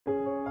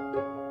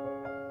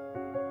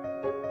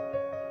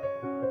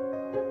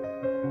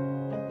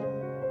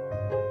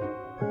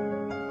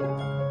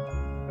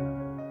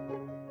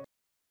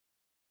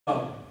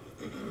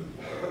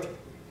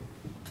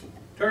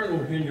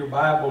Turn in your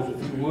Bibles,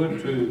 if you would,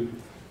 to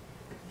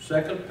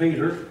 2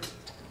 Peter,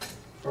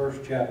 first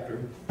chapter.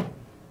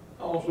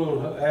 I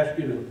also ask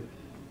you to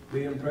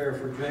be in prayer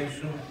for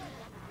Jason.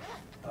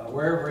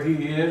 Wherever he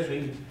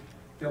is,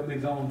 he'll be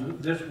gone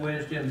this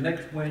Wednesday and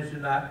next Wednesday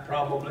night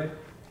probably.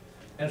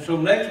 And so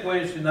next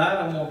Wednesday night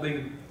I'm going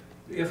to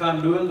be, if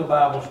I'm doing the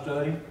Bible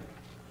study,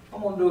 I'm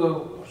going to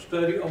do a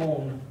study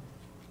on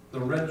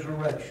the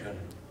resurrection.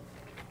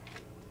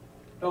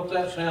 Don't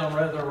that sound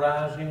rather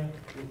rising?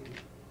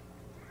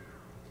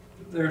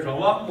 There's a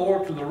lot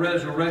more to the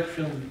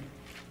resurrection.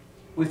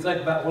 We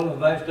think about one of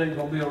the last days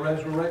going to be a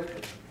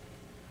resurrection.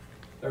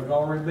 There's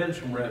already been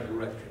some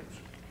resurrections.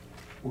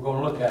 We're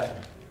going to look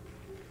at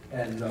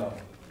them.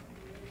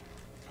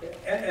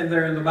 And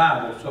they're in the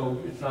Bible,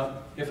 so it's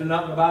not, if it's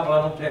not in the Bible,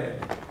 I don't tell you.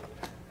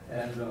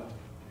 And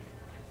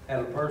had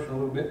a person a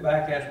little bit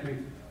back asked me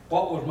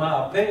what was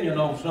my opinion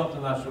on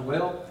something. I said,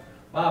 well,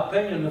 my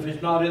opinion, if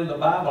it's not in the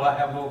Bible, I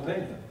have no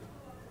opinion.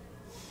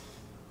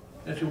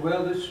 They said,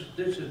 well, this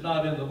is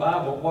not in the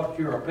Bible. What's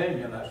your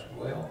opinion? I said,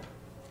 well,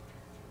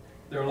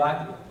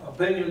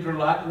 opinions are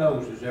like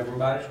noses.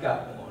 Everybody's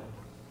got one.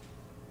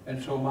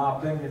 And so my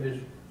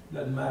opinion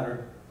doesn't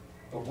matter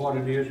of what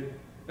it is.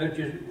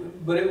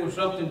 But it was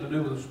something to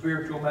do with a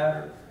spiritual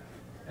matter.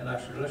 And I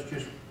said,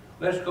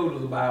 let's go to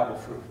the Bible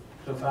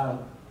to find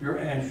your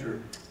answer.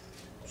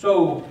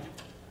 So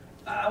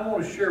I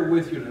want to share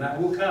with you tonight.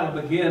 We'll kind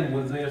of begin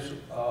with this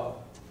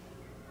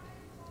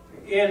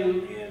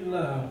in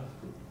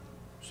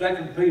 2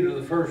 Peter,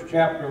 the first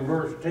chapter,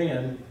 verse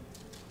 10.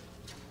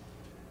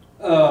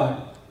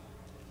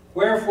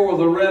 Wherefore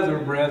the rather,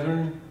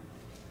 brethren,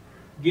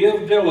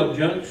 give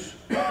diligence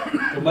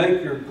to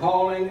make your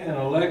calling and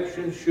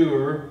election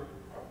sure,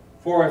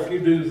 for if you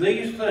do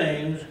these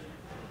things,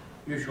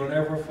 you shall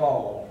never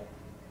fall.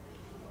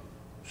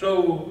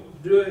 So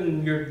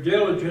doing your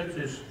diligence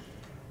is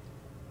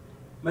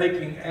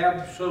making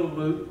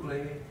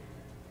absolutely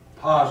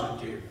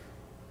positive,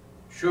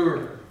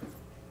 sure.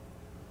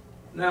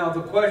 Now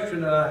the question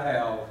that I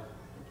have,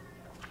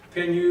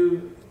 can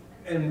you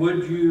and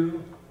would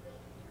you,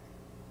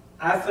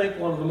 I think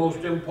one of the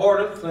most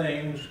important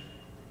things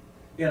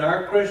in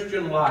our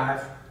Christian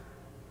life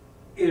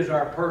is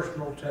our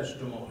personal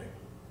testimony.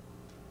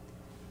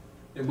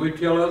 And we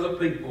tell other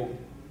people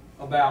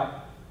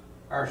about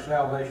our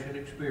salvation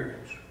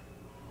experience.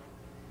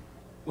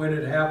 When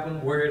it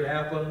happened, where it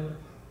happened.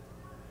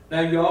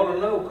 Now you ought to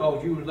know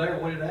because you were there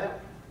when it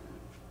happened.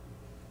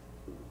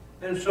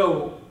 And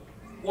so,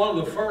 one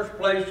of the first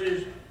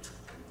places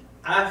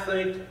I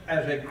think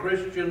as a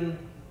Christian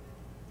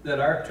that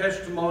our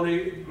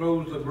testimony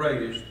grows the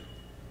greatest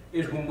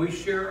is when we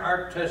share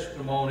our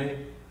testimony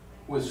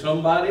with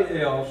somebody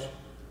else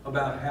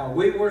about how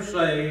we were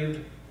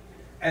saved,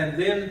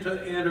 and then to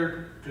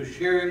enter to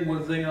sharing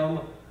with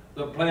them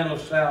the plan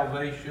of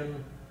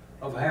salvation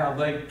of how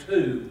they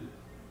too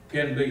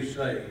can be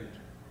saved.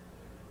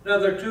 Now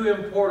there are two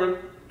important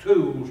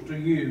tools to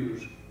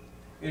use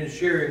in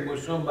sharing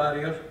with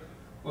somebody else.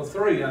 Well,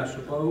 three, I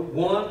suppose.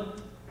 One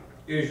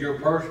is your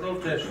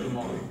personal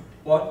testimony,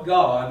 what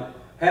God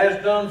has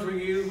done for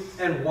you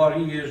and what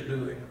He is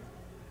doing.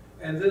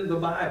 And then the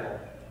Bible.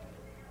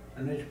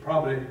 And this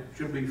probably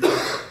should be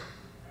first.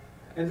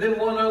 And then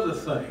one other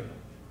thing.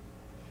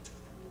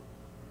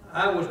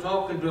 I was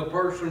talking to a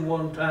person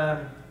one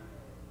time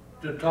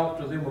to talk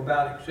to them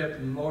about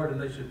accepting the Lord, and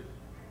they said,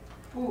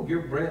 oh,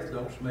 your breath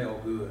don't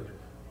smell good.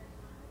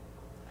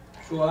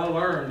 So I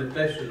learned that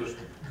this is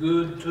a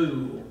good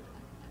tool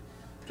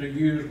to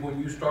use when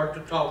you start to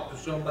talk to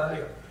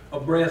somebody, a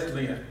breath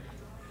mint.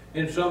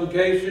 In some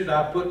cases,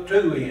 I put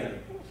 2 in,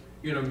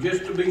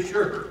 just to be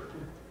sure.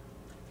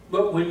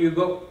 But when you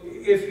go,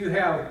 if you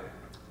have,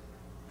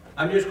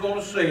 I'm just going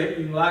to say it,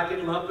 you can like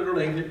it, lump it, or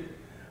leave it,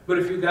 but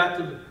if you got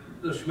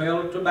the smell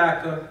of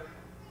tobacco,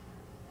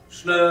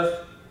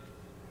 snuff,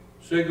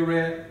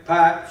 cigarette,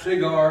 pipe,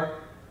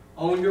 cigar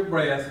on your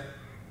breath,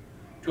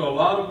 to a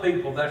lot of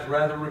people that's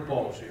rather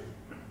repulsive.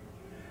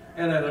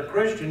 And as a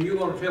Christian, you're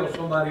going to tell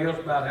somebody else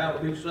about how to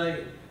be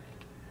saved.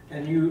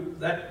 And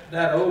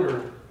that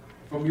odor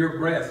from your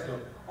breath,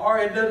 or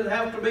it doesn't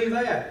have to be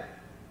that.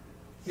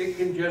 It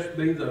can just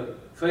be the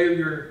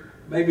failure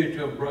maybe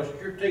to brush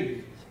your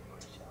teeth.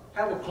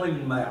 Have a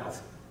clean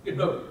mouth,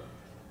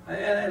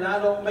 And I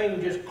don't mean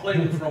just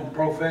clean from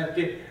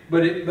profanity,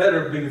 but it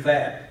better be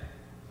that.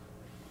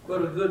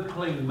 But a good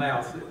clean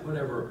mouth,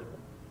 whenever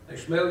they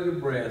smell your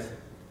breath,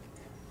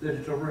 that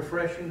it's a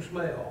refreshing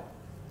smell,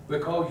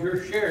 because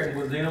you're sharing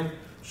with them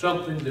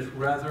something that's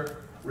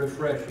rather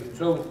refreshing.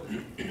 So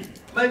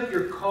make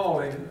your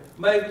calling,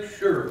 make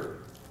sure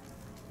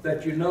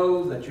that you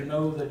know that you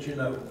know that you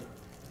know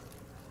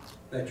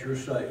that you're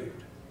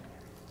saved.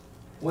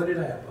 When did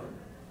it happen?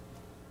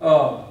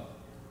 So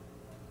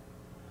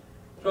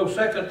 2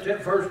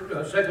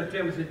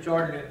 Timothy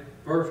starting at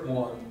verse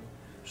 1.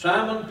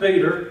 Simon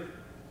Peter,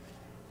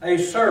 a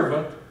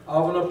servant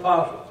of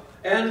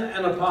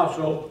an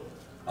apostle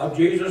of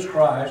Jesus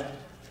Christ,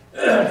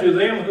 to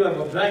them who have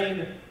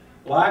obtained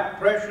like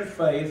precious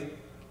faith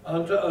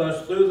unto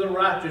us through the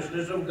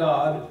righteousness of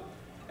God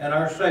and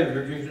our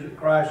Savior,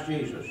 Christ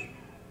Jesus.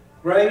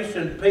 Grace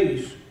and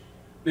peace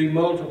be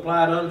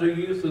multiplied unto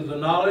you through the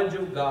knowledge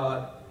of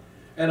God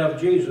and of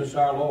Jesus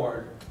our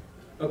Lord,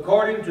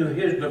 according to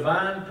his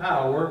divine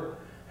power,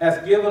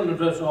 hath given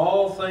unto us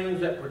all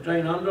things that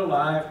pertain unto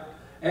life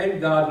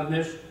and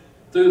godliness,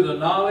 through the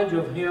knowledge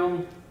of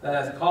him that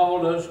hath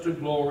called us to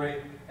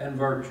glory and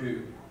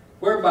virtue,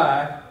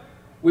 whereby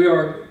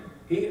are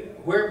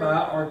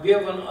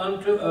given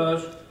unto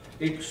us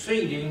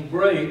exceeding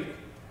great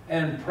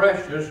and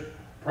precious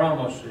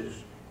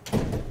promises,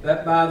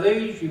 that by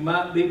these you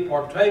might be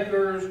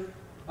partakers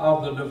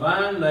of the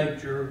divine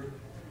nature,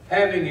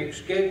 having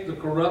escaped the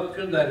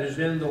corruption that is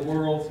in the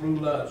world through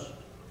lust.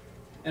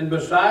 And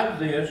besides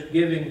this,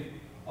 giving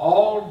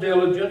all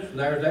diligence,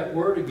 there's that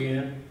word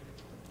again,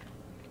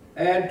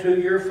 add to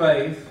your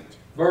faith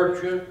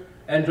virtue,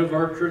 and to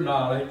virtue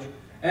knowledge,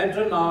 and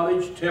to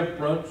knowledge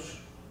temperance,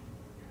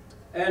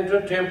 and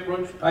to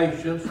temperance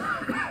patience,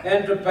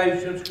 and to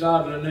patience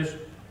godliness,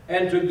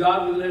 and to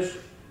godliness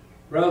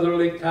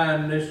brotherly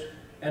kindness,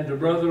 and to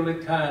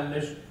brotherly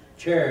kindness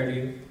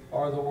charity,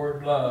 or the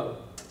word love.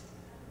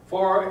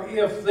 For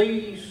if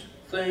these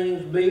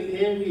things be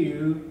in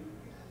you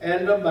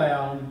and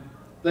abound,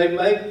 they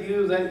make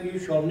you that you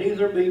shall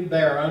neither be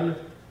barren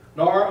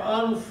nor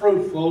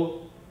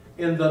unfruitful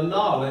in the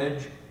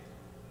knowledge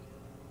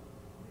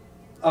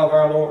of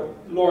our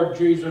Lord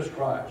Jesus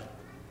Christ.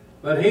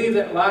 But he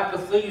that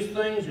lacketh these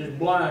things is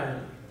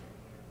blind,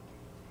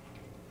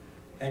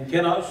 and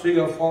cannot see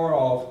afar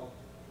off,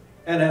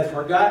 and hath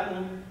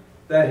forgotten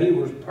that he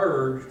was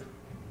purged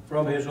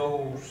from his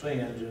old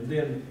sins. And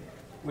then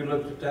we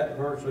looked at that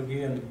verse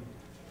again.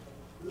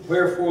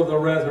 Wherefore the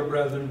rather,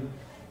 brethren,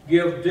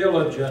 give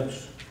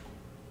diligence,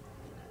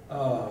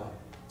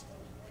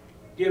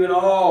 giving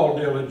all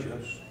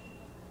diligence,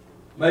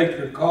 make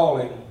your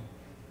calling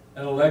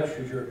and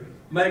election sure.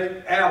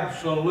 Make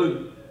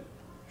absolute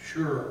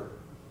sure.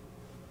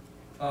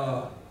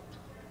 How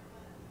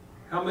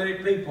many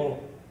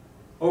people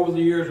over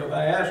the years have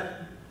asked,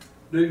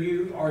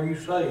 are you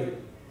saved?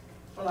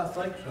 Well, I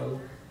think so.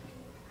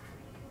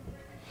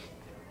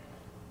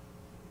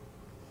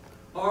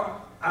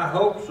 Or I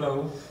hope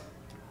so.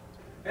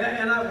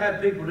 And I've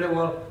had people say,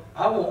 well,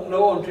 I won't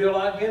know until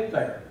I get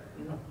there.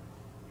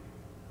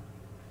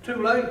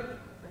 Too late.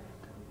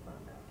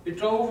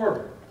 It's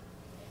over.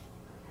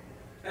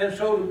 And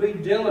so to be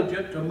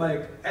diligent to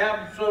make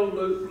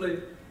absolutely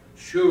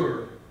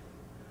sure.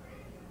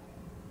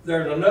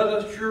 There's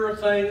another sure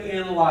thing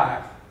in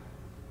life,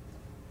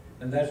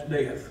 and that's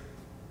death.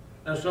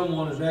 Now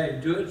someone has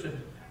added to it,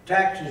 said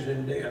taxes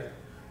and death.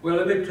 Well,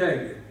 let me tell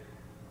you,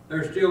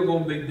 there's still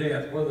going to be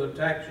death, whether the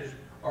taxes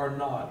or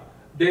not.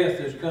 Death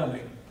is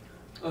coming.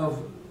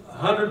 Of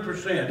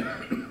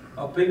 100%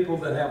 of people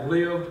that have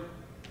lived,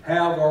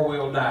 have or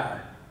will die.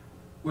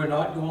 We're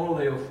not going to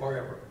live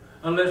forever.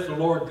 Unless the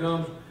Lord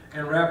comes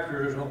and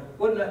raptures us home.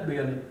 Wouldn't that be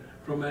a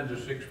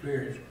tremendous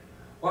experience?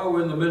 While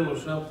we're in the middle of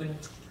something.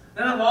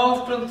 And I've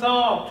often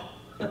thought,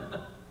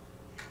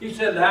 he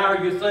said, the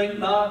hour you think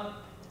not.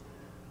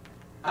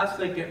 I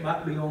think it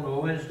might be on a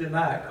Wednesday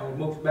night, because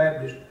most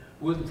Baptists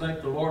wouldn't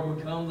think the Lord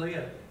would come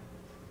then.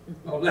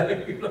 Oh,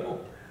 that, you know.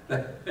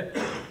 At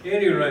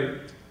any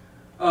rate,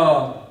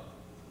 I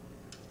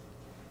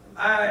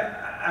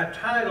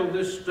titled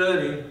this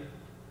study,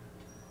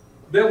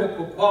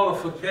 Biblical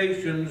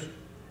Qualifications,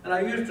 and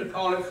I used to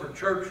call it for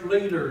church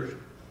leaders,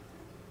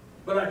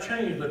 but I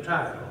changed the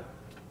title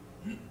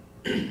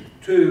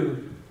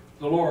to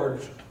the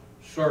Lord's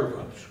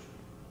servants.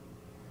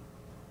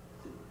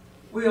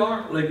 We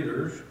aren't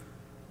leaders,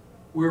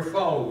 we're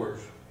followers.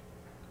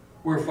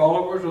 We're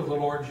followers of the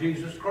Lord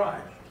Jesus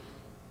Christ.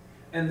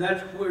 And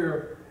that's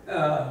where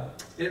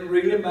it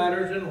really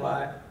matters in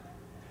life.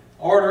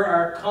 Order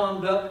our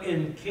conduct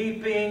in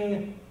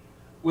keeping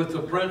with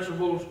the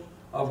principles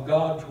of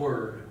God's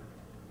Word.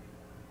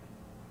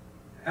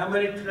 How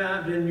many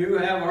times did you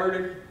have heard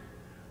it?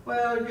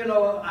 Well, you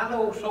know, I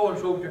know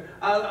so-and-so,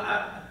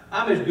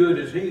 I'm as good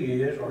as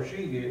he is or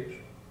she is.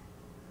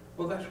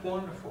 Well, that's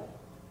wonderful.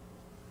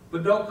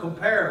 But don't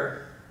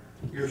compare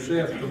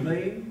yourself to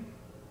me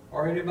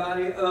or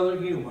anybody other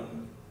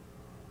human.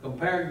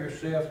 Compare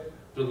yourself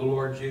to the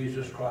Lord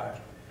Jesus Christ.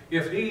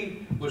 If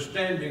he was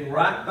standing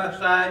right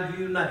beside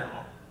you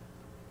now,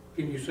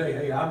 can you say,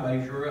 hey, I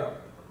measure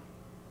up?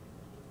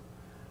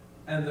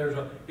 And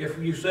if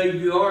you say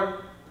you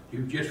are,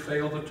 you just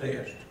failed the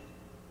test.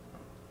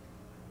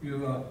 We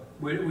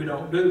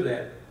don't do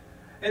that.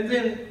 And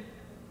then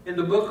in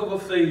the book of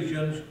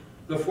Ephesians,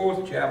 the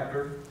 4th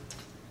chapter,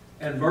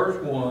 and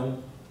verse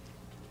 1,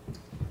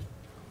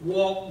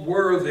 walk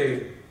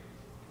worthy.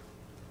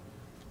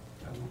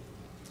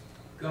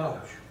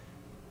 Gosh.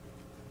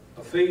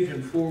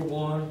 Ephesians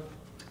 4:1.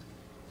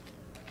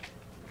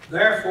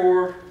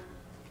 Therefore,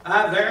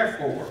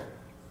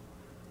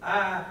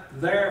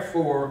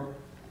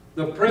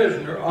 the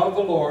prisoner of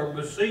the Lord,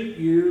 beseech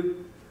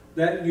you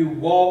that you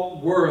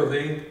walk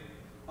worthy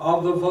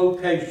of the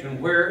vocation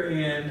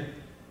wherein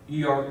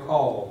ye are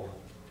called,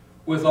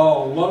 with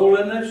all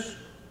lowliness.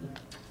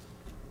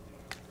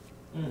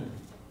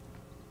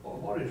 Well,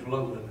 what is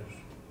lowliness?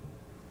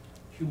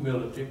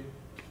 Humility.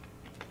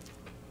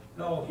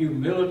 No,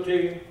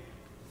 humility,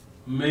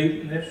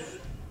 meekness,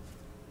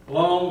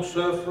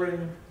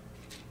 long-suffering.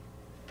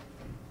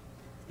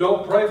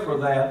 Don't pray for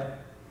that.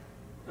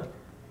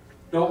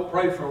 Don't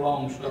pray for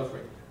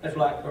long-suffering. That's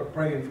like we're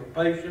praying for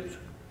patience,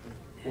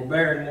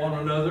 forbearing one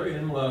another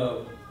in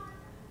love,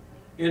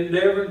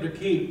 endeavoring to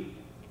keep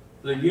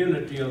the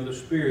unity of the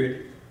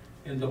Spirit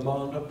in the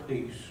bond of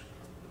peace.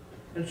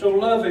 And so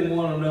loving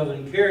one another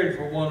and caring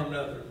for one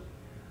another.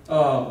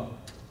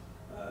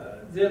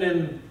 Then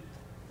in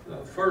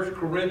 1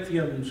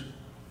 Corinthians,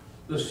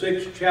 the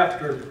 6th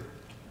chapter,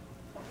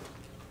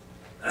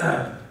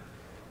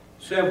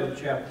 7th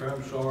chapter,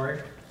 I'm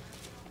sorry,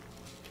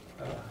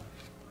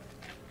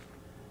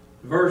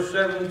 verse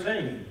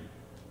 17.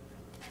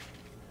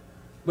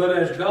 But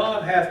as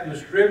God hath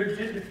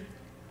distributed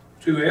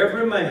to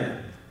every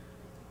man,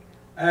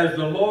 as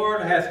the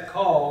Lord hath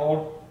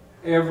called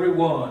every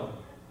one.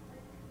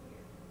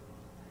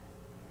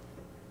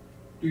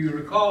 Do you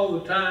recall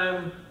the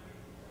time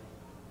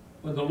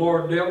when the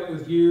Lord dealt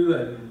with you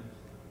and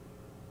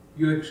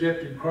you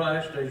accepted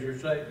Christ as your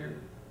Savior?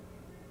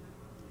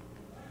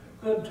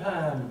 Good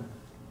time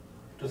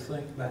to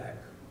think back.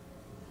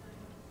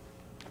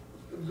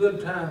 A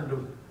good time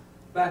to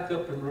back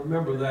up and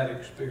remember that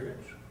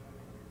experience.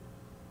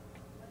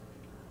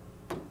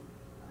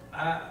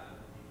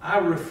 I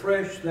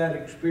refresh that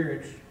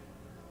experience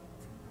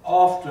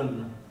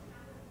often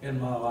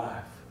in my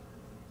life.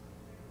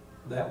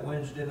 That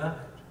Wednesday night.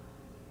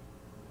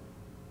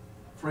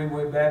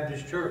 Freeway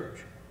Baptist Church,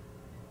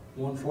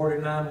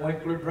 149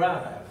 Winkler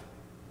Drive,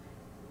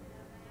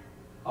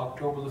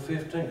 October the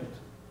 15th,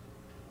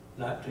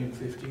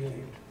 1958.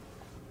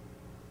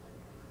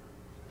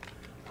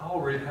 I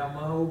already have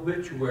my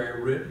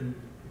obituary written.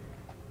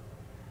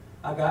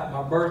 I got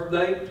my birth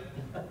date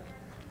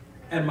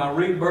and my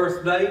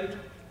rebirth date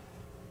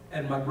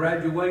and my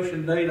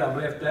graduation date. I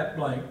left that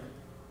blank.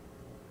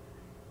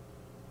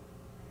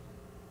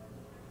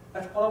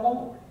 That's what I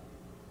want.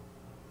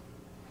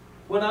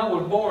 When I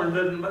was born,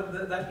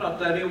 that's not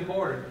that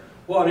important.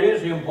 What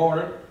is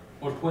important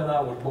was when I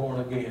was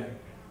born again.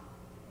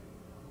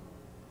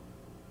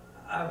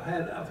 I've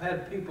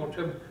had people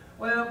tell me,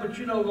 well, but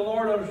you know, the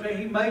Lord understands,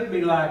 He made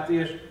me like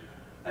this.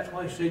 That's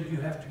why He said you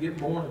have to get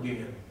born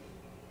again.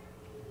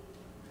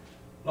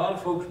 A lot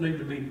of folks need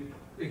to be,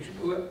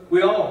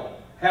 we all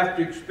have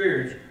to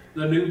experience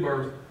the new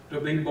birth to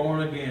be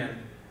born again.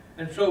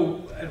 And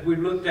so, as we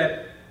looked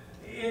at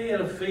in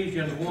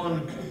Ephesians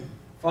 1,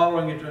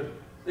 following it,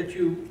 that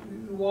you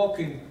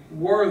walking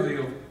worthy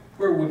of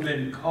where we've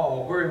been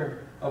called,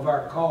 where of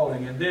our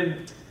calling. And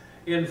then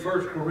in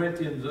 1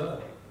 Corinthians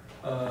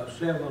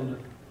 7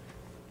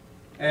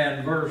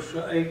 and verse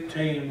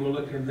 18, we're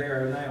looking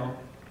there now.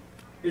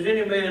 Is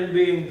any man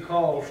being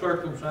called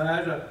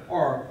circumcised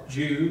or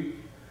Jew?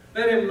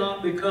 Let him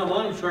not become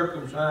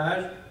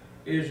uncircumcised.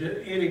 Is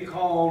any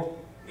called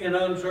in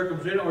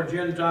uncircumcision or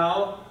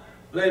Gentile?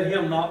 Let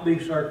him not be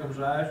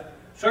circumcised.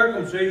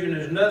 Circumcision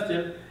is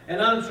nothing,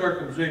 and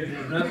uncircumcision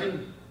is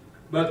nothing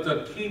but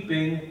the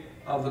keeping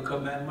of the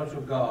commandments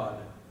of God.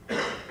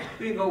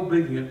 Being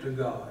obedient to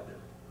God.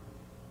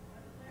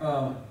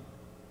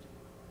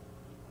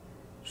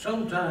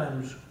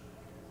 Sometimes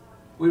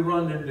we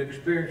run into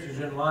experiences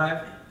in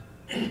life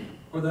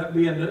where that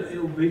being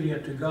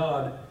obedient to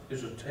God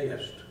is a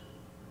test.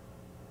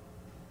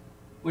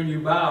 When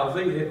you buy a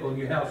vehicle and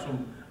you have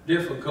some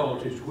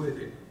difficulties with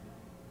it,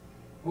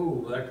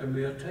 oh, that can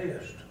be a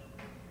test.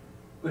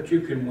 But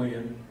you can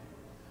win.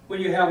 When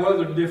you have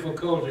other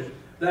difficulties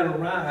that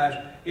arise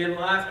in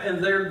life,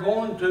 and they're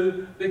going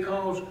to,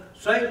 because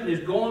Satan is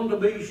going to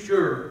be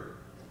sure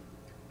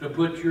to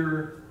put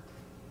your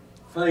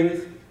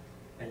faith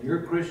and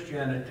your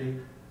Christianity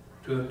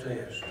to a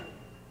test.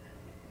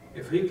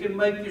 If he can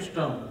make you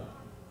stumble,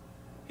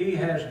 he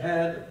has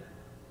had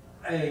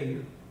a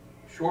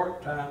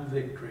short-time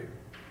victory.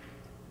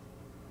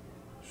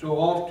 So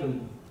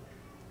often,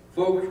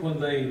 folks, when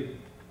they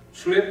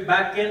slip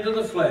back into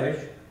the flesh,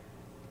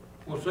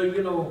 will say,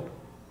 you know,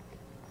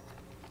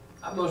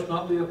 I must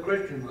not be a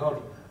Christian,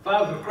 because if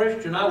I was a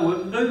Christian, I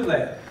wouldn't do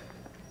that.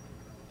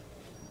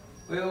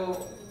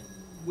 Well,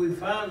 we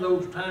find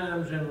those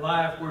times in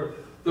life where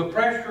the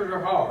pressures are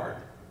hard,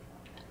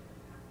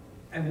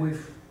 and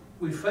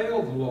we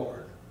fail the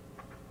Lord.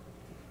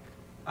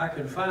 I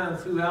can find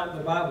throughout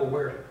the Bible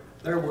where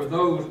there were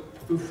those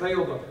who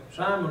failed.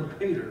 Simon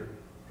Peter.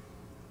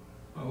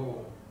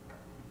 Oh,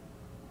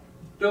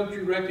 don't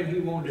you reckon he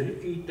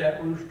wanted to eat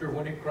that rooster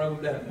when he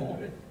crowed that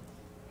morning?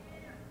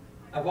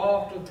 I've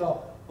often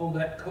thought on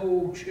that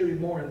cold, chilly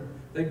morning,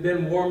 they'd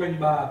been warming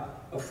by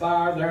a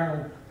fire there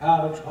in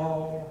Pilate's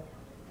hall.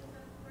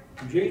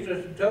 And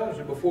Jesus had told us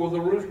that before the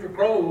rooster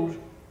crows,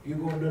 you're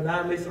going to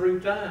deny me 3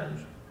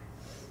 times.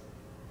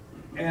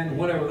 And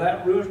whenever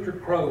that rooster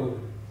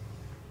crowed,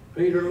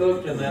 Peter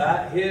looked and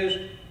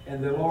his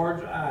and the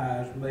Lord's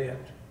eyes met.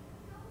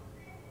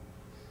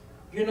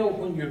 You know,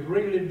 when you're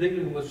really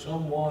dealing with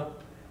someone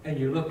and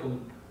you look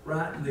them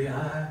right in the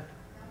eye,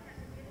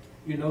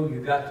 you know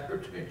you got their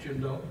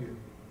attention, don't you?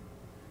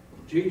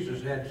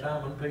 Jesus had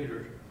Simon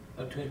Peter's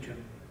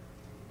attention.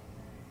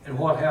 And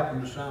what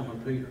happened to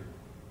Simon Peter?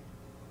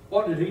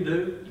 What did he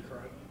do? He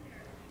cried.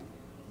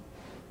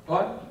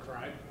 What? He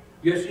cried.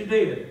 Yes, he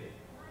did.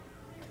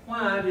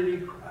 Why did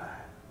he cry?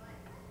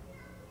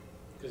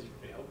 Because he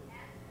failed.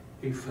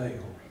 He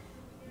failed.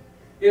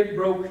 It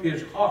broke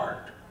his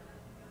heart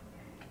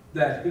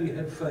that he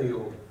had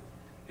failed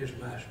his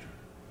master.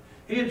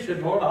 He had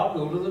said, Lord, I'll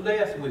go to the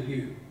death with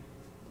you.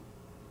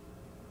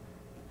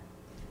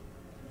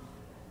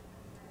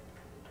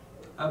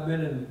 I've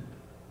been in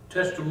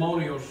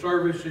testimonial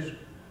services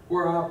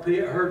where I've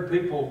heard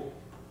people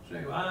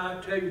say, well, I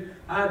tell you,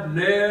 I'd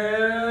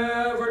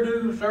never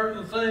do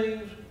certain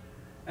things,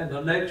 and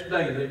the next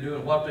day they're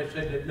doing what they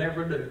said they'd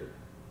never do.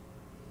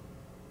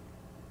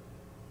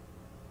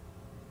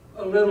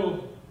 A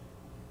little,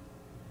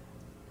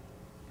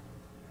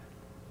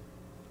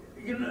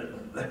 you know,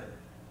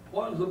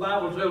 what does the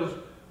Bible tell us?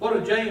 What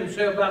does James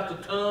say about the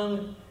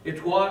tongue?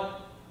 It's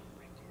what?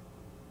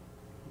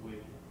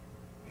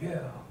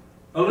 Yeah.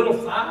 A little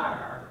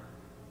fire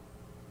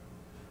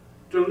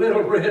to a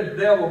little red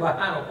devil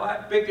behind a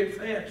white picket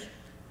fence.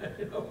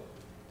 You know?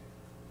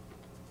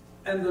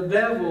 And the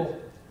devil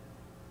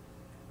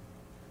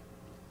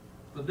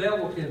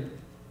can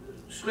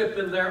slip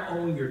in there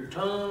on your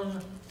tongue.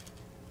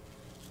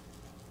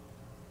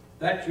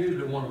 That's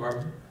usually one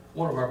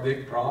of our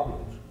big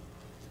problems,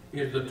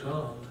 is the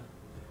tongue.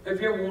 Have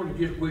you ever wanted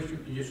to just wish you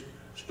could just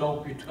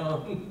stomp your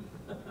tongue?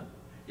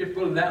 Just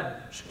put it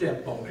out,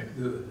 step on it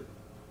good.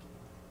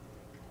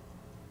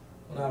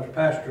 When I was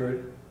pastor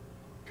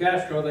at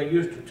Castro, they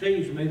used to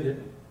tease me that,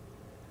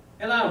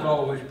 and I was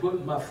always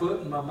putting my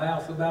foot in my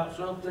mouth about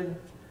something,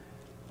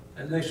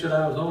 and they said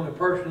I was the only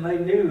person they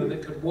knew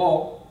that could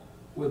walk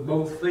with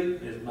both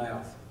feet in his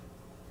mouth.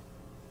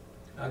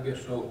 I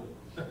guess so.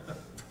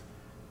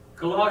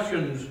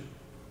 Colossians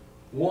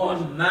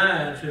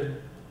 1:9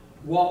 said,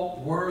 walk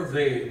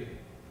worthy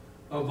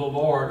of the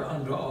Lord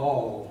unto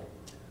all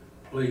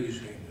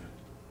pleasing.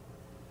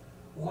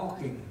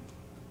 Walking.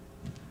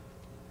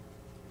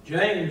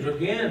 James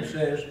again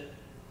says,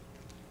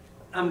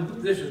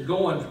 this is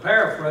Goins'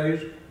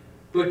 paraphrase,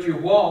 but your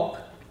walk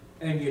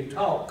and your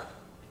talk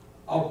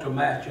ought to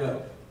match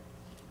up.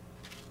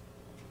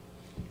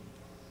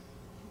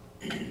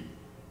 That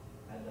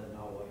doesn't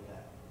always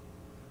happen.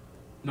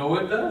 No,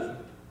 it doesn't.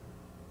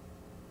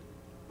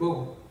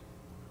 Boom.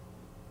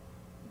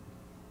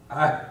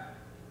 I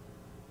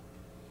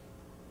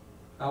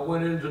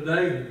went in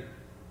today,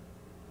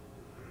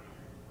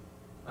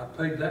 I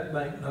paid that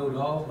bank note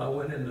off, and I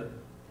went in to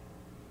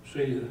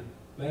see the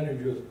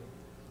manager of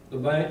the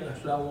bank, and I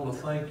said, I want to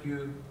thank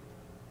you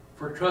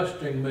for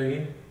trusting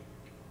me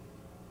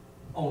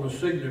on a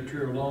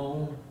signature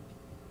loan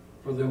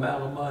for the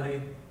amount of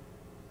money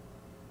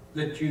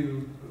that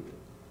you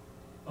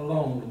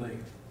loaned me.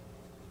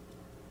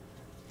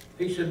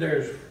 He said,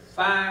 there's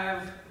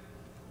 5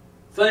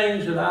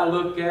 things that I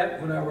look at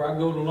whenever I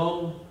go to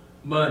loan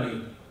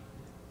money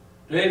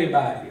to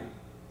anybody.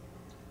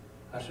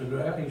 I said,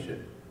 well, he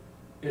said,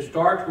 it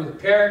starts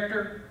with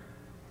character,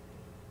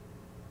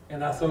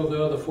 and I throw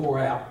the other 4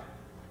 out.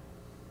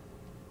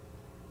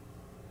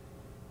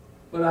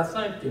 But I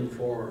thanked him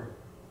for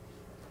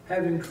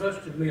having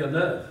trusted me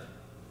enough.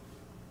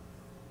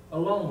 A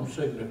loan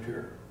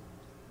signature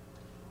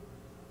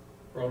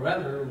for a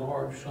rather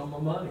large sum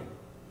of money.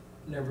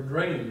 Never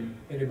dreamed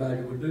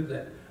anybody would do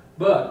that.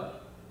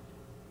 But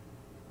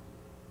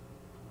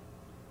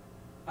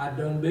I'd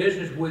done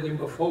business with him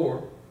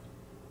before,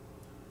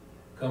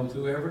 come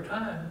through every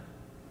time.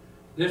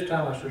 This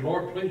time I said,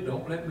 Lord, please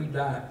don't let me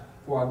die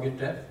before I get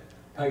that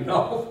paid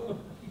off.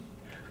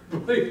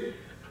 Please,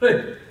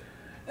 please.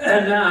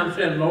 And now I'm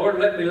saying, Lord,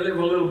 let me live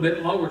a little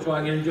bit longer so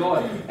I can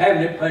enjoy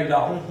having it paid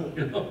off.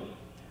 You know?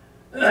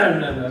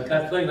 And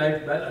that thing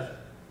after that, I said,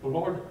 well,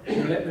 Lord,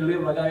 you let me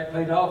live like I get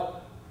paid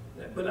off.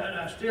 But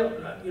I still,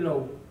 you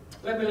know,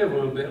 let me live a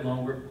little bit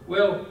longer.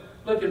 Well,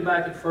 looking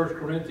back at 1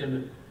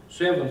 Corinthians,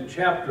 the 7th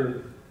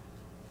chapter,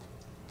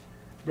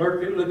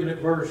 looking at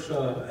verse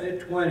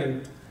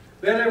 20,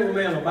 let every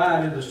man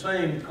abide in the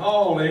same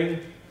calling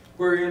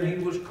wherein he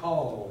was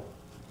called.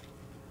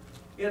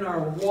 In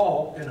our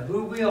walk and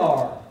who we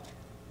are,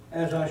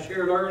 as I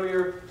shared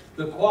earlier,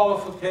 the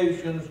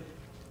qualifications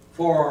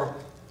for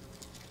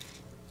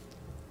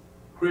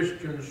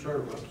Christian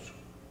servants.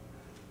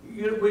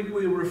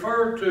 We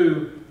refer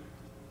to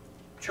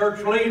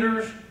church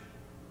leaders.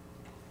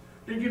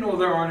 Did you know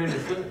there aren't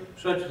any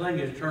such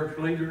thing as church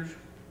leaders?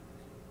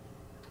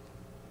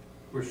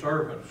 We're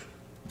servants.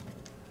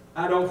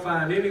 I don't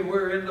find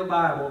anywhere in the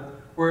Bible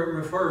where it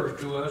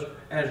refers to us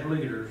as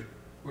leaders.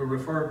 We're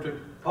referred to,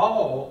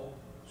 Paul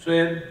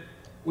said,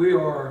 we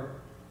are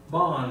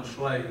bond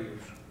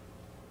slaves.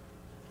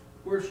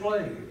 We're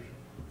slaves.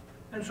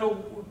 And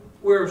so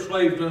we're a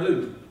slave to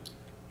who?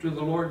 To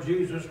the Lord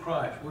Jesus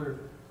Christ.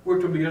 We're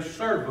to be a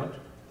servant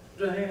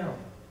to Him.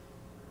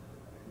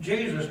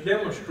 Jesus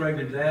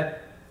demonstrated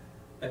that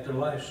at the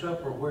Last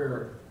Supper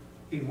where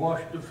he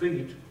washed the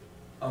feet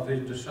of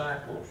his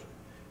disciples.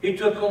 He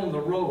took on the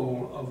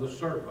role of the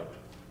servant.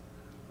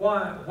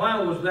 Why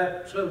was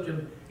that such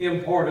an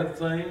important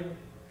thing?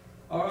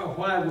 Or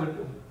why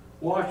would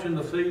washing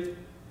the feet?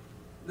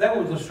 That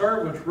was the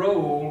servant's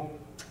role,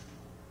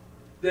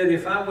 that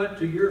if I went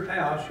to your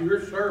house,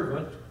 your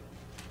servant,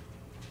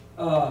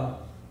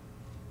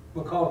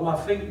 because my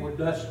feet were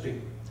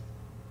dusty,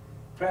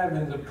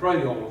 traveling the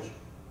trails.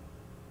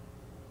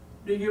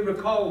 Do you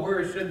recall where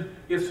it said,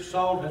 if the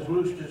salt has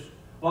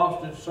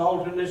lost its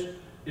saltiness,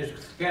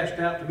 it's cast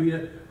out to be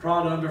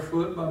trod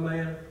underfoot by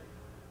man?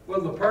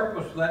 Well, the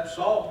purpose of that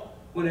salt,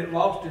 when it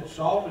lost its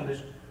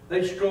saltiness,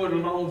 they strewed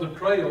along the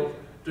trails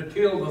to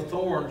kill the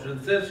thorns and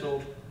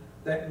thistles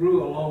that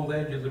grew along the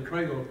edge of the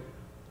trail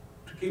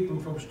to keep them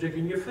from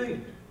sticking your feet.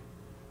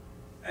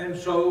 And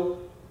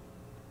so,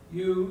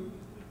 you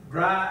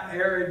dry,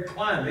 arid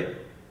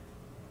climate,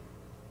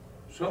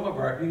 some of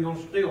our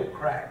heels still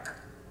crack.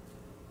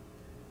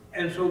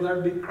 And so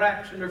there'd be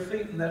cracks in their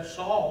feet, and that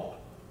salt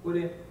would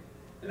in,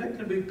 and it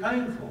could be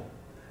painful.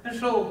 And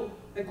so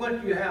they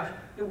went to your house,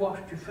 they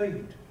washed your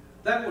feet.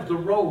 That was the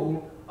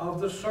role of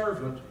the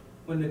servant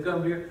when they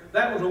come here.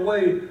 That was a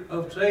way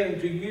of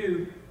saying to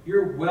you,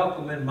 you're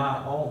welcome in my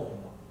home.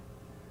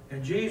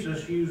 And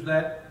Jesus used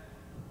that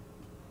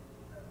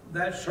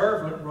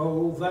servant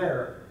role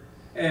there,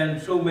 and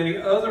so many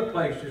other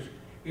places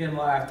in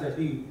life that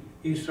he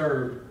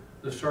served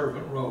the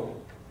servant role.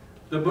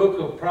 The book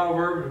of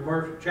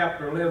Proverbs,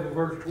 chapter 11,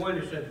 verse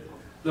 20 said,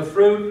 the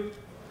fruit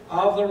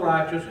of the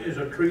righteous is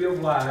a tree of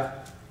life,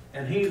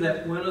 and he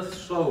that winneth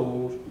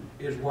souls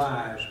is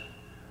wise.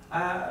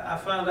 I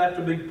find that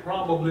to be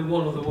probably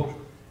one of the most,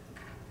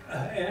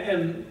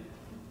 and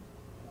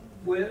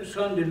when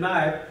Sunday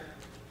night,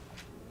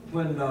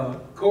 when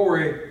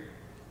Corey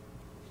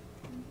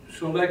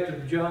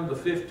selected John the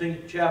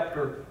 15th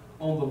chapter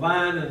on the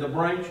vine and the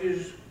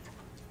branches,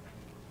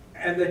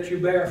 and that you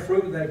bear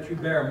fruit, that you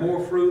bear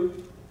more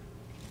fruit.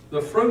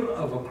 The fruit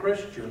of a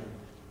Christian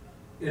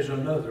is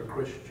another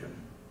Christian.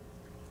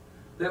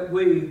 That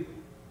we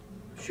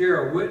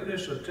share a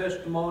witness, a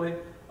testimony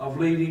of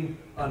leading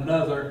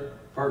another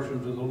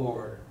person to the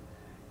Lord.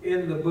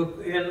 In the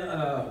book, in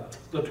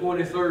the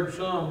 23rd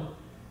Psalm,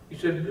 he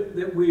said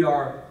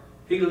that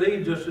he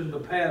leads us in the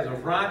path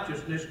of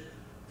righteousness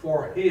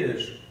for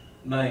his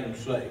name's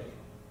sake.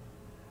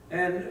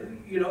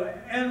 And, you know,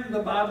 and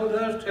the Bible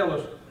does tell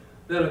us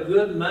that a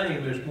good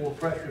name is more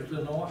precious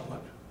than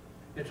ointment.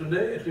 It's an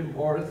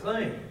important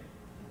thing.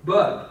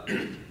 But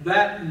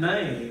that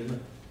name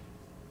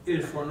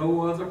is for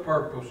no other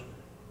purpose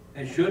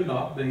and should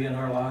not be in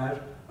our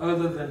lives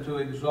other than to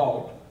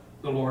exalt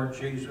the Lord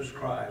Jesus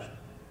Christ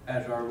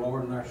as our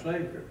Lord and our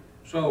Savior.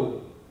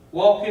 So,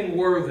 walking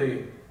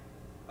worthy,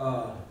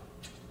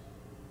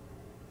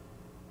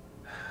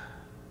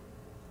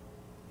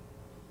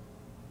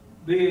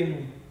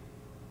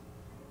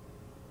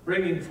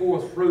 bringing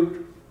forth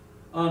fruit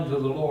unto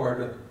the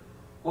Lord.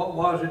 What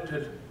was it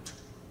that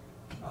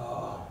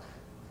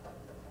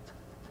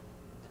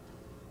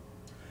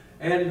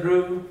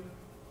Andrew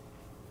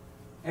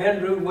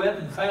went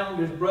and found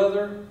his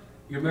brother?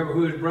 You remember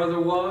who his brother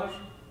was?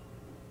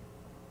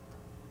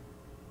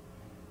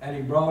 And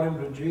he brought him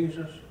to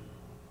Jesus.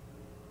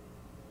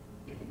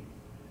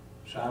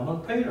 Simon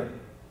Peter.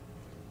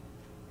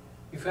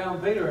 He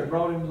found Peter and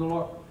brought him to the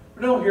Lord.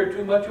 We don't hear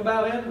too much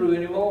about Andrew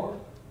anymore.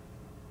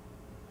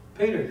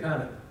 Peter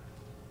kind of,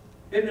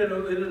 isn't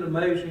it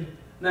amazing?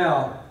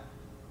 Now,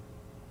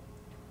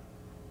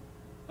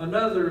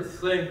 another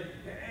thing,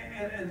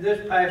 and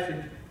this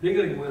passage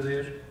dealing with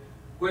this,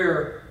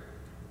 where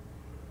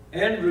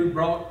Andrew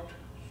brought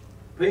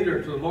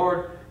Peter to the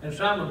Lord, and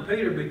Simon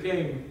Peter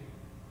became,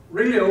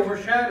 really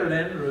overshadowed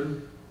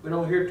Andrew. We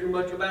don't hear too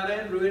much about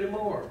Andrew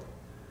anymore.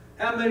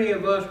 How many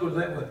of us was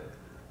that?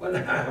 Well,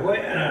 now,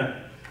 wait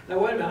a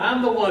minute,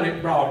 I'm the one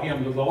that brought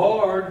him to the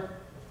Lord.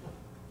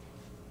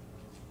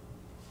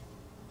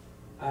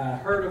 I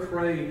heard a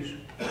phrase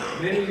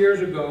many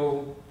years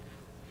ago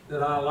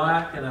that I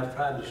like, and I've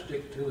tried to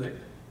stick to it.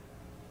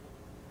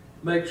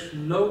 Makes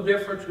no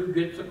difference who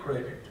gets the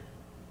credit,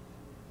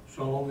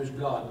 so long as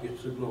God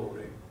gets the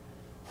glory.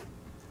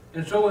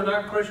 And so in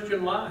our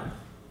Christian life,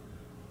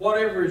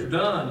 whatever is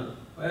done,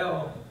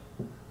 well,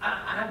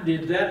 I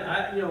did that.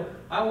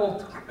 I want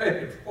the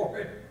credit for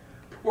it.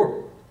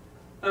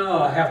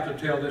 I have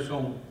to tell this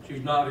on.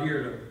 She's not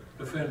here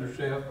to defend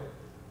herself.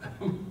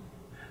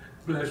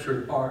 Bless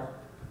her heart.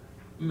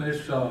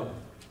 Miss,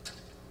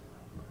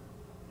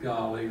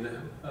 golly,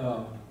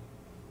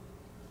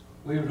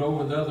 we was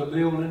over the other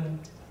building.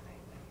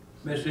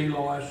 Miss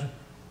Eloise,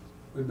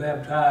 we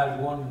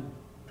baptized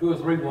 2 or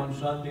 3 one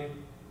Sunday,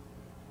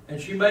 and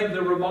she made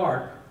the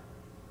remark,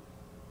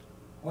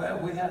 well,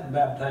 we hadn't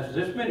baptized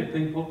this many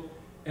people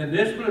in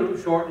this little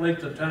short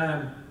length of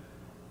time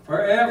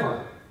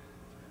forever.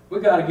 We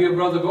got to give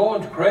Brother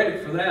Goins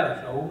credit for that. I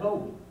said, oh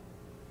no.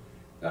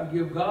 Got to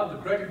give God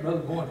the credit.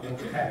 Brother Goins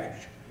wants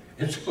cash.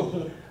 And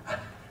so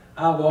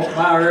I walk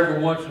by her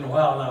every once in a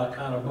while, and I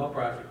kind of bump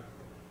her. I said,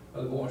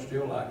 "Well, the boy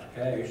still likes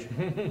cash."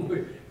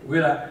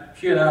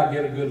 She and I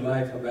get a good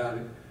laugh about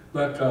it.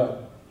 But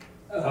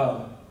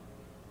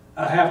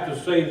I have to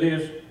say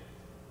this,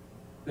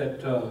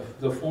 that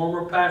the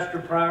former pastor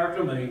prior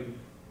to me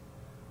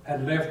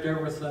had left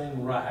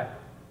everything right.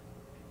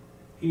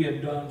 He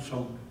had done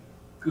some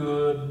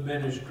good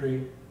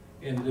ministry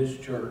in this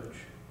church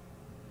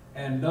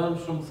and done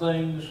some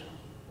things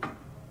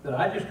that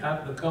I just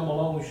happened to come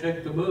along and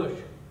shake the bush,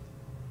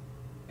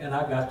 and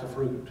I got the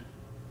fruit,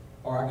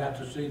 or I got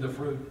to see the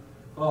fruit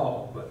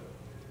fall. But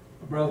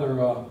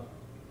Brother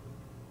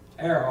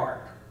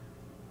Earhart,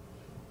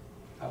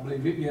 I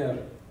believe it, yeah,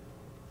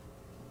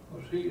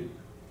 was he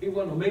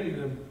wasn't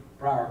immediately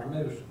prior to me.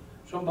 It was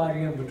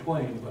somebody in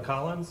between. But,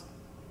 Collins?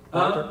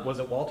 huh? Was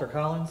it Walter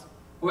Collins?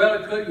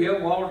 Well, it could,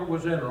 yeah, Walter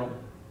was interim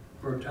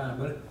for a time,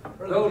 but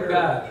Brother those Gerald.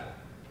 guys,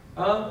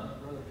 huh?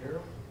 Brother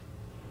Gerald?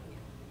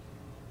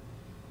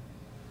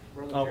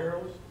 Brother Oh.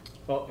 Gerald's?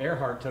 Well,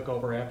 Earhart took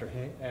over after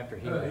he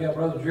left. Yeah,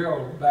 Brother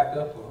Gerald back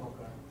up.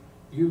 Okay.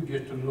 You were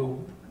just a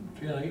little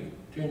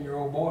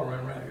 10-year-old boy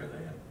running around here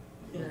then.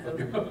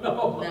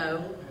 No,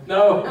 No.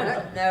 no, No.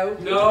 no,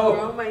 No.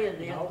 grown man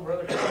No, now.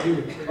 Brother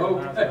You-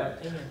 Gerald. Okay.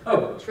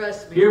 Oh,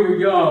 Trust me. here we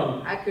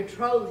go. I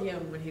controlled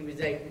him when he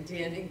was 8 and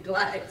 10 in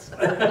class.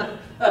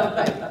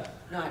 Okay.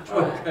 No, I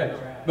tried. Okay,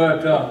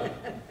 but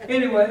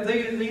anyway,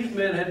 these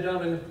men had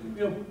done it.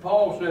 You know,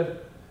 Paul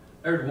said,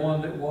 "There's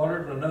one that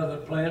waters, another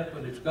plants,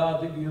 but it's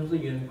God that gives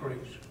the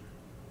increase."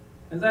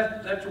 And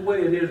that's the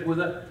way it is with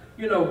us.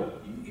 You know,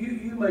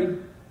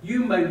 you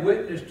may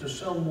witness to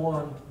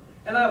someone,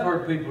 and I've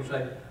heard people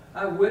say,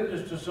 "I've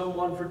witnessed to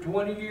someone for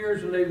 20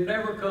 years and they've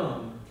never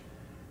come,"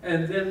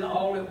 and then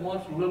all at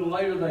once, a little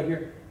later, they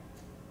hear,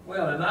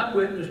 "Well, and I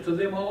witnessed to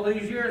them all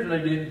these years and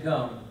they didn't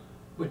come,"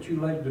 but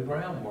you laid the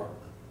groundwork.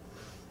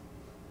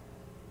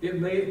 You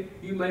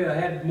may have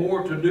had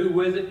more to do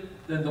with it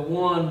than the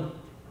one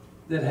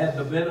that had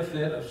the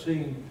benefit of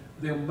seeing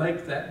them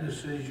make that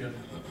decision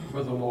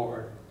for the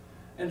Lord.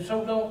 And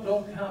so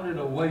don't count it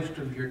a waste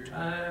of your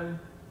time.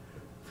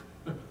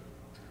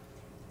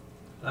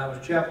 I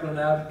was chaplain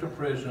out at the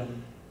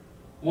prison.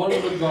 One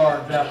of the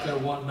guards out there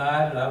one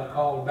night, and I was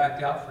called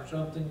back out for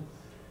something.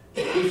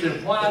 He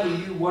said, "Why do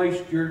you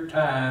waste your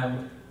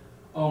time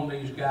on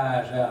these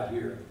guys out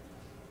here?"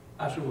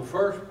 I said, "Well,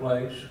 first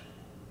place,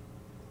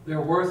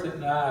 they're worth it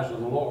in the eyes of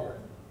the Lord.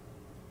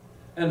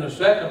 And the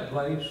second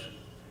place,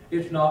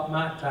 it's not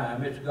my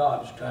time, it's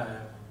God's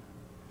time.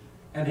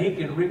 And He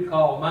can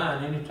recall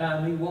mine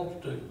anytime He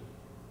wants to.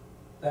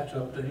 That's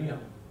up to Him.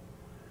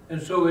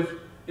 And so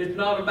it's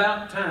not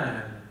about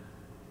time,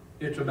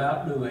 it's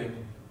about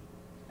doing.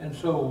 And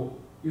so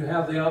you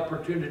have the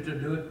opportunity to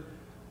do it.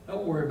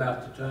 Don't worry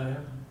about the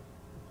time.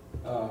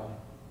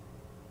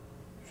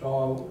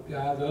 Saw a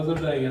guy the other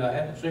day, and I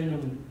hadn't seen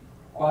him in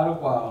quite a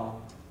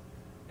while.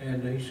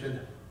 And he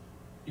said,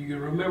 "Do you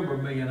remember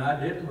me?" And I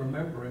didn't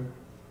remember him.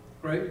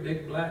 Great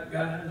big black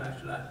guy. And I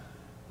said,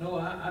 "No,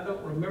 I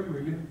don't remember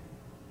you."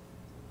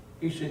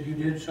 He said, "You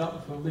did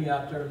something for me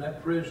out there in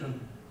that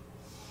prison."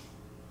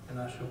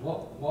 And I said,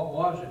 What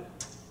was it?"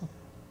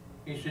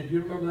 He said,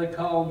 "You remember they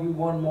called you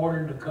one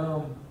morning to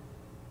come?"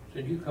 He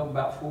said, "You come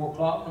about 4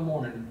 o'clock in the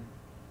morning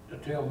to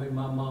tell me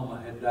my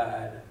mama had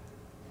died."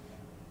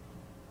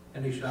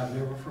 And he said, "I've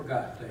never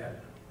forgot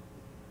that."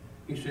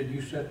 He said,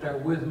 "You sat there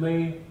with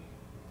me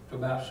to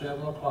about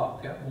 7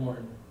 o'clock that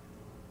morning."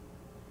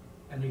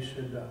 And he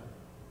said,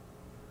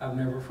 "I've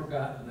never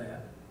forgotten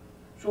that."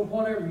 So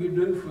whatever you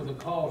do for the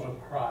cause of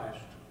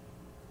Christ,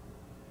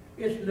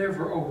 it's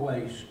never a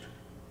waste.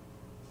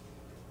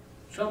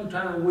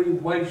 Sometimes we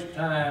waste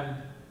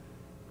time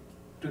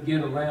to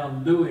get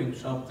around doing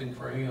something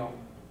for Him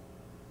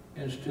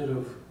instead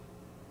of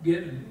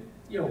getting,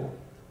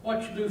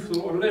 what you do for the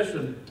Lord.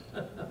 Listen,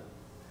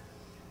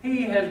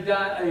 He has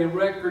got a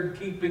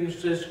record-keeping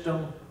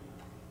system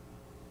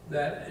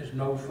that is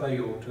no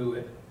fail to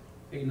it.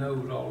 He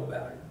knows all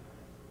about it.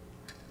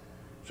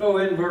 So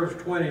in verse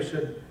 20 it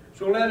said,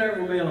 "So let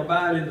every man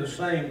abide in the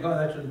same,"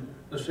 God, that's in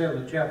the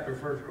 7th chapter of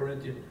 1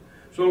 Corinthians.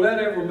 "So let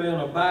every man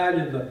abide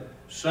in the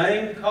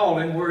same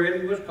calling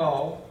wherein he was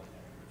called."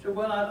 He said,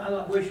 "Well,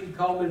 I wish He'd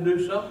called me to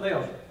do something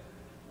else."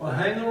 Well,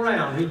 hang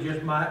around, He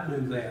just might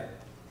do that.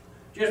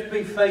 Just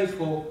be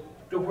faithful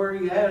to where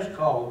He has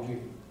called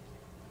you.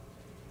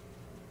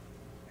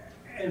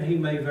 And He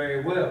may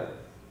very well.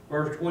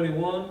 Verse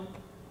 21,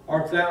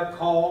 "Art thou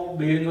called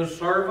being a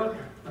servant?"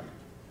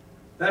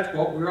 That's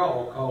what we're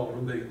all called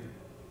to be.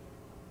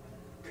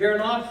 "Care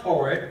not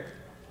for it,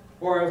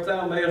 for if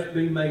thou mayest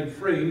be made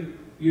free,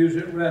 use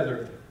it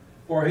rather.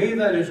 For he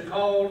that is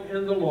called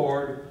in the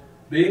Lord,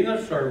 being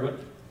a servant,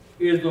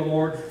 is the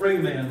Lord's free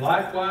man.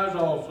 Likewise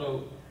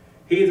also,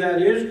 he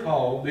that is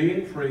called,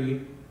 being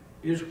free,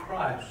 is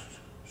Christ's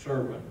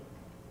servant."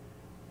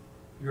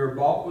 You're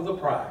bought with a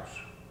price.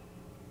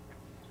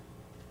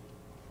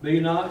 "Be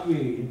not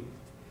ye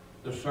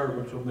the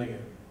servants of men."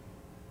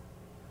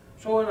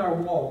 So in our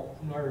walk,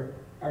 in our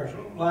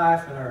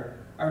life, and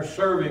our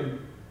serving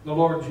the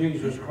Lord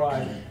Jesus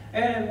Christ.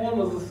 And one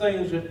of the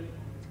things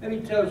that he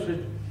tells us,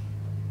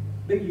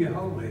 be ye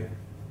holy,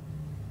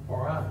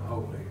 for I'm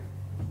holy.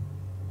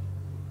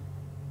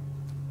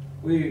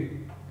 We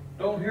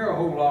don't hear a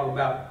whole lot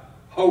about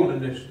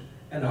holiness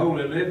and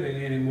holy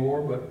living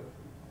anymore, but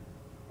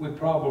we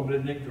probably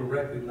need to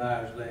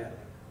recognize that.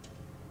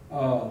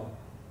 1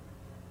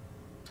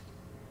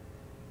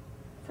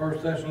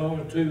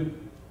 Thessalonians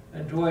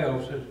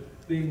 2:12 says,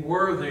 being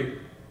worthy.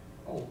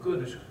 Oh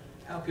goodness,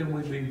 how can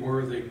we be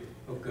worthy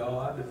of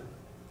God?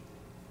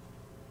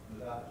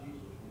 Without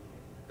Jesus,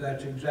 we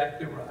That's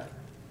exactly right.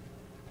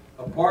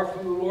 Apart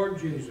from the Lord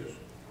Jesus,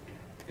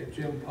 it's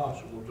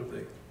impossible to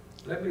be.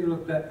 Let me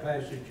look that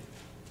passage.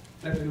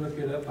 Let me look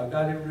it up. I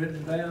got it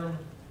written down.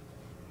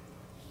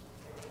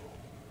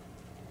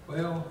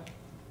 Well,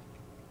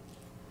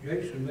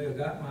 Jason may have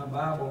got my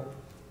Bible,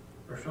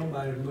 or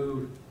somebody's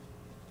moved.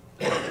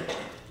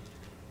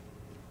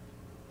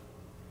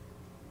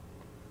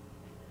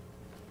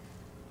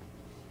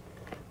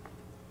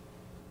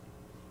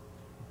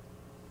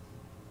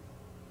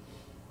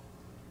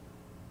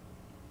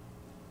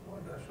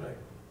 What did I say?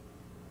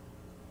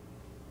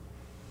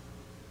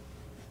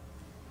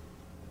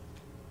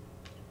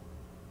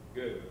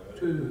 Good.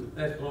 2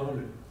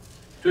 Thessalonians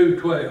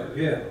 2:12,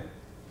 yeah.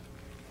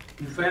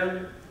 You found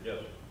it?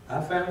 Yes.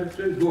 I found it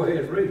too. Go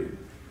ahead, read it.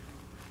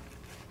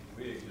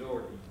 We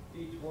exhort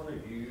each one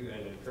of you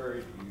and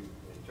encourage you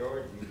and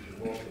charge you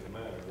to walk in a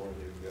manner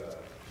worthy of God,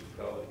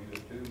 who called you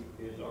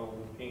to his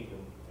own kingdom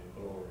and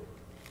glory.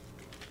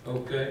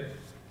 Okay?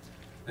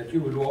 That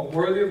you would walk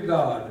worthy of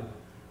God,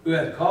 who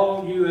hath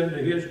called you into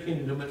his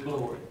kingdom and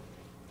glory.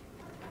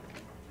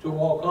 To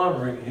walk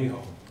honoring him.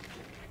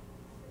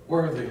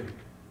 Worthy.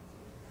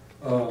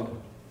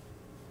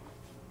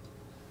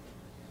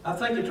 I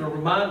think it's a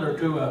reminder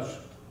to us.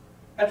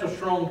 That's a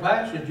strong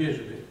passage,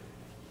 isn't it?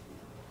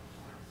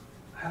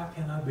 How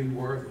can I be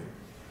worthy?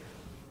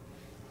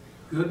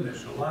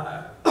 Goodness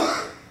alive.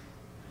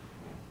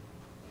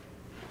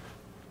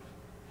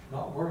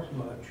 Not worth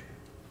much.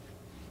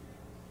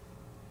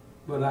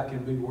 But I can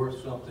be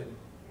worth something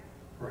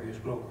for his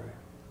glory.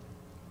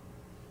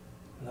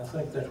 And I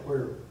think that's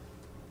where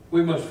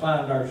we must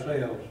find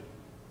ourselves,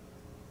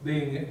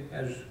 being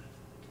as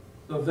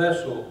the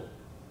vessel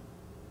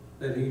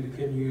that he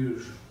can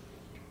use.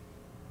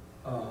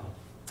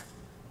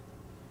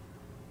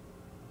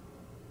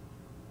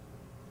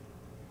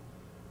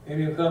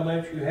 Any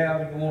comments you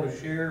have you want to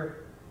share?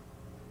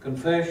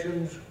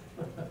 Confessions?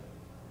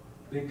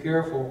 Be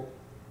careful.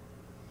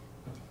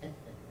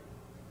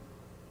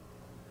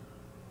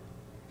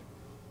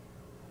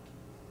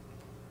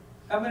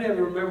 How many of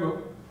you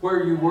remember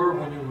where you were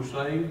when you were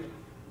saved?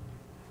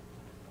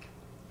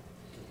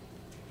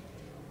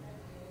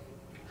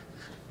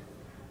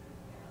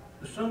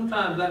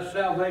 Sometimes that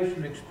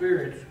salvation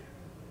experience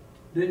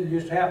didn't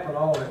just happen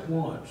all at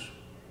once.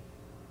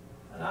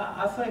 And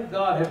I think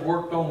God had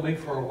worked on me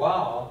for a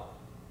while,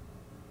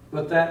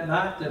 but that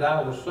night that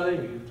I was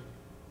saved,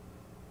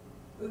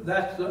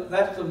 that's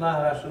the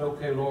night I said,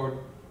 okay, Lord,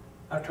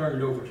 I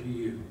turn it over to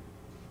you.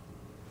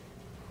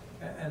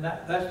 And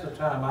that's the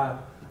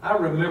time I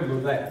remember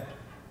that.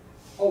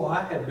 Oh,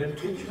 I had been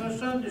teaching a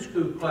Sunday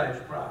school class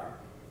prior.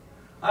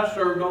 I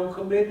served on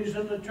committees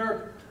in the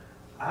church.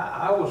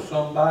 I was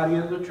somebody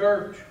in the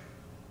church,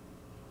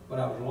 but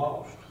I was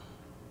lost.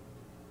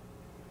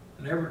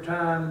 And every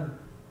time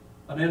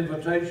an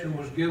invitation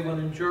was given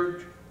in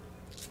church,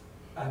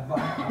 I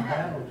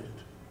battled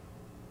it.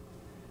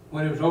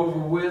 When it was over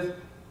with,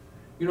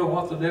 you know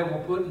what the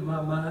devil put in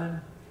my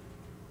mind?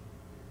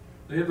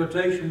 The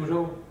invitation was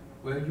over.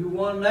 Well, you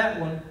won that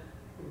one.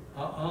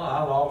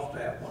 I lost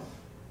that one.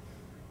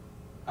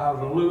 I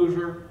was a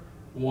loser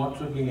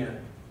once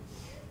again.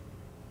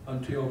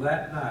 Until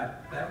that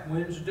night, that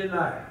Wednesday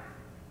night.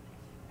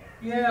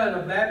 Yeah, in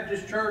a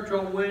Baptist church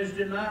on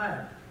Wednesday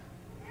night.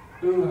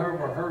 Who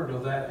ever heard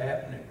of that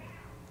happening?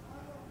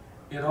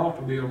 It ought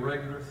to be a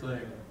regular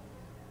thing.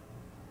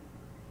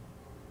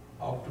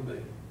 Ought to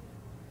be.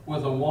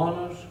 With a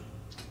oneness,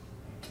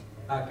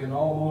 I can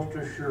almost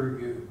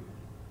assure you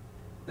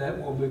that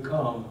will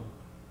become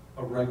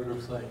a regular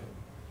thing.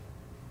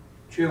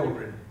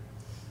 Children,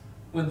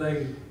 when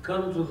they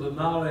come to the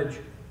knowledge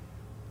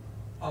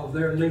of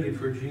their need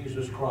for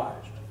Jesus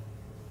Christ.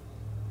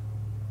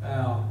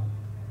 Now,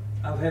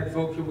 I've had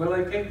folks say, well,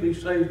 they can't be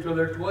saved till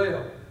they're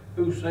 12.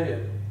 Who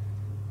said?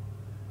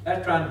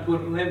 That's trying to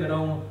put a limit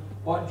on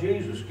what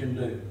Jesus can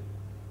do.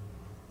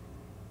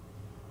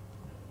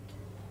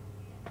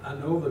 I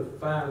know that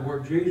find where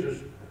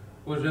Jesus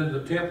was in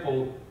the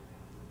temple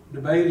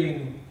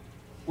debating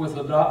with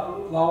the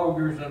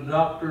lawyers and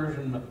doctors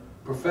and the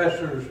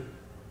professors,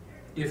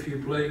 if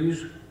you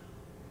please,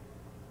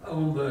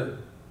 on the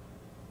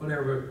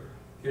whenever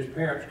his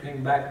parents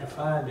came back to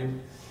find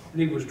him,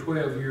 and he was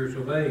 12 years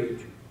of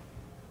age.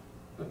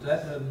 But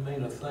that doesn't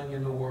mean a thing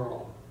in the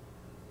world.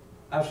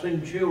 I've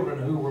seen children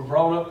who were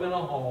brought up in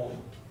a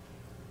home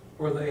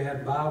where they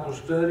had Bible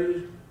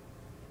studies,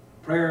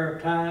 prayer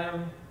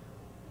time,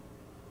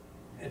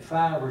 at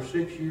 5 or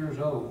 6 years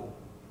old.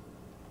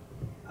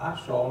 I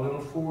saw a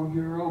little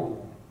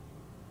 4-year-old.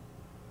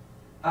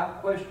 I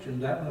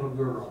questioned that little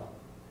girl.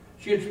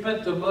 She had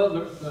spent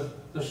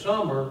the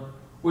summer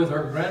with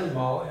her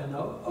grandma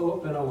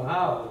up in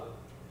Ohio.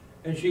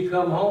 And she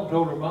come home,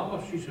 told her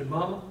mama, she said,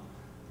 Mama,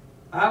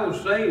 I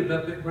was saved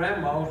up at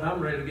grandma's, I'm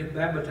ready to get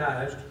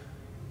baptized.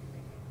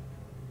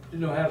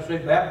 Didn't know how to say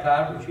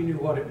baptized, but she knew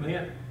what it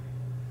meant.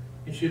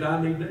 And she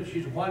said,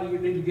 she said, why do you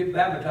need to get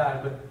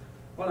baptized? But,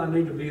 well, I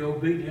need to be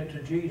obedient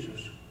to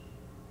Jesus.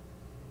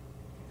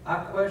 I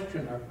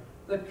questioned her.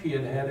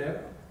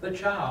 The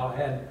child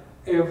had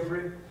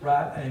every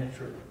right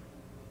answer.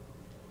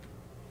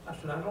 I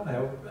said, I don't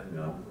have,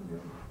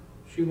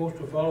 she wants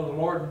to follow the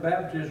Lord in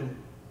baptism.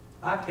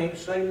 I can't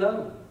say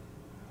no.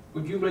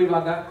 Would you believe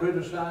I got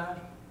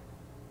criticized?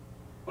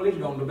 Well, he's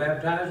going to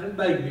baptizing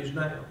babies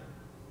now.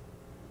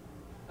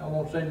 I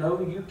won't say no,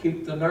 you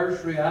keep the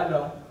nursery, I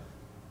don't.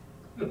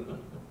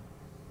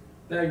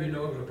 Now you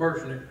know it was a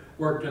person that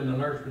worked in the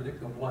nursery that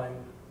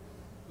complained.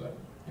 But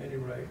at any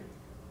rate,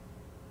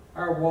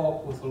 our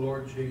walk with the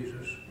Lord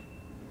Jesus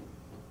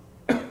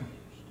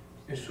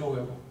is so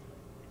evident.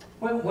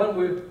 When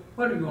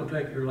are you going to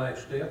take your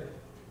last step?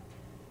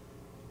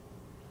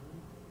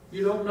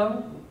 You don't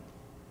know?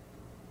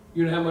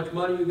 You know how much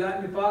money you got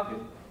in your pocket?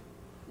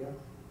 Yeah.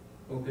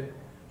 Okay.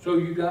 So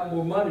you got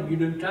more money, you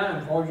do time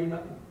as far as you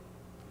know.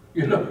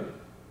 You know,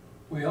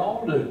 we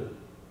all do.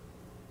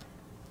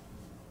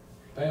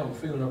 Pam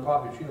feeling her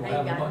pocket, she don't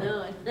have the money.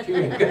 None. She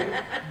ain't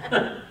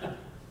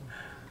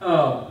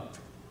got.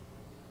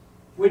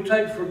 We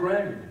take for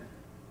granted.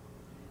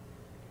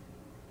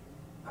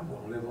 I'm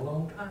going to live a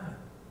long time.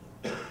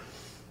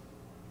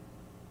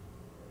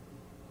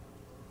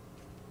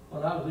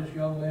 When I was this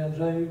young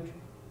man's age,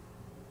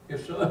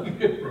 if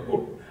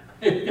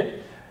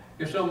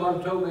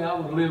somebody told me I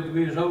would live to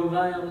be as old as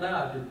I am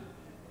now, I said,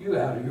 you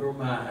out of your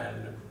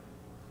mind.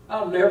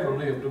 I'll never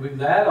live to be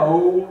that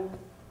old.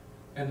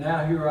 And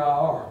now here I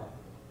are.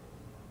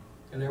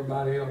 And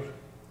everybody else,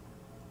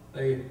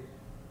 they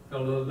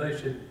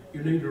said,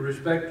 you need to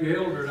respect your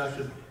elders. I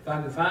said, if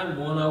I can find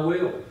one, I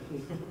will.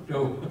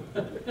 So,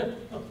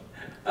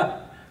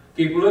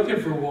 keep looking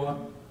for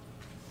one.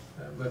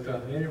 But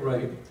at any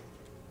rate,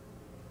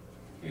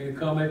 any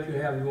comment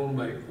you have you want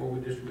to make before we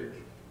dismiss?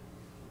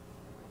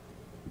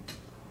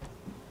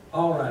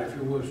 All right, if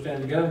you will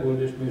stand together, we'll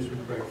dismiss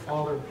in prayer.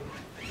 Father,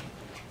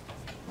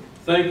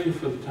 thank you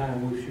for the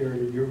time we've shared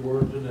in your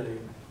word today.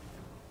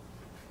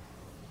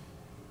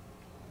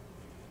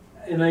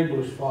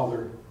 Enable us,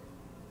 Father.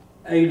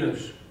 Aid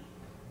us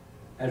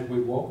as we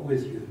walk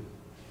with you.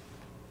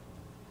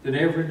 That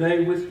every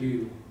day with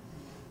you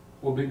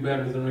will be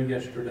better than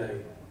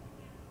yesterday.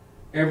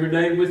 Every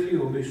day with you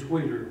will be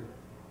sweeter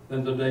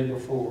than the day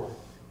before.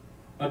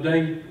 A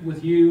day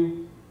with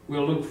you,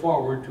 we'll look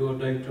forward to a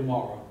day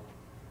tomorrow.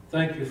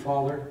 Thank you,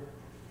 Father,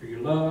 for your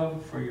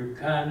love, for your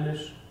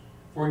kindness,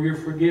 for your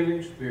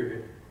forgiving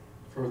spirit,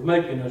 for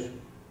making us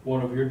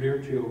one of your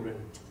dear children.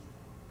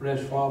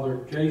 Bless Father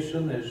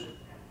Jason as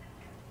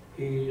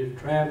he is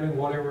traveling,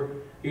 whatever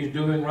he's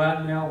doing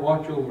right now.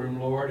 Watch over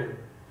him, Lord, and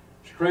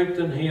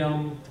strengthen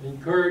him,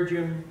 encourage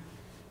him,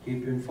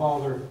 keep him,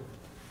 Father,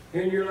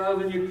 in your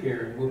love and your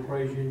care. And we'll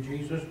praise you in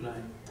Jesus'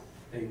 name.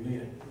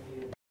 Amen.